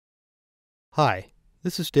Hi,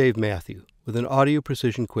 this is Dave Matthew with an Audio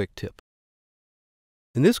Precision Quick Tip.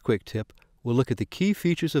 In this quick tip, we'll look at the key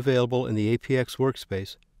features available in the APX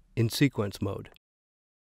workspace in sequence mode.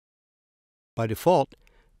 By default,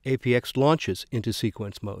 APX launches into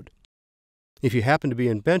sequence mode. If you happen to be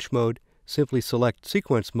in bench mode, simply select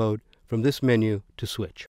sequence mode from this menu to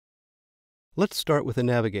switch. Let's start with the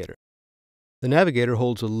Navigator. The Navigator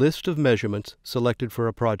holds a list of measurements selected for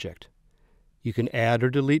a project. You can add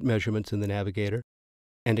or delete measurements in the Navigator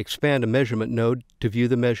and expand a measurement node to view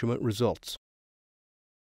the measurement results.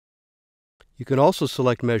 You can also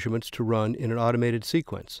select measurements to run in an automated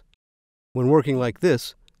sequence. When working like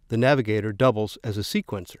this, the Navigator doubles as a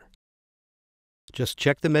sequencer. Just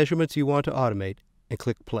check the measurements you want to automate and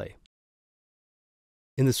click Play.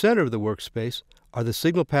 In the center of the workspace are the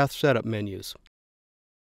signal path setup menus.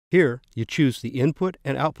 Here, you choose the input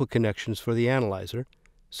and output connections for the analyzer,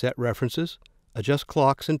 set references, adjust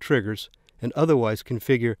clocks and triggers, and otherwise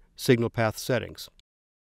configure signal path settings.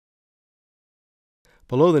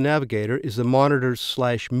 Below the Navigator is the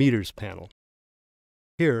Monitors/Meters panel.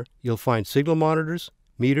 Here, you'll find signal monitors,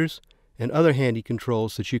 meters, and other handy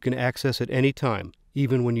controls that you can access at any time,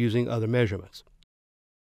 even when using other measurements.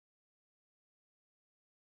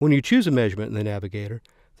 When you choose a measurement in the Navigator,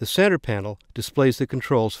 the center panel displays the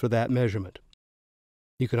controls for that measurement.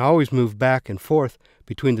 You can always move back and forth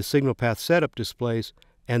between the signal path setup displays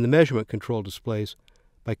and the measurement control displays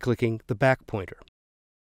by clicking the back pointer.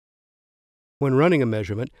 When running a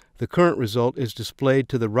measurement, the current result is displayed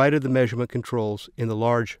to the right of the measurement controls in the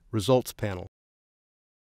large Results panel.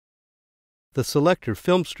 The Selector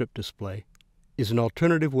film strip display is an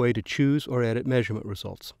alternative way to choose or edit measurement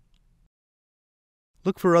results.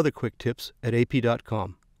 Look for other quick tips at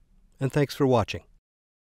ap.com, and thanks for watching.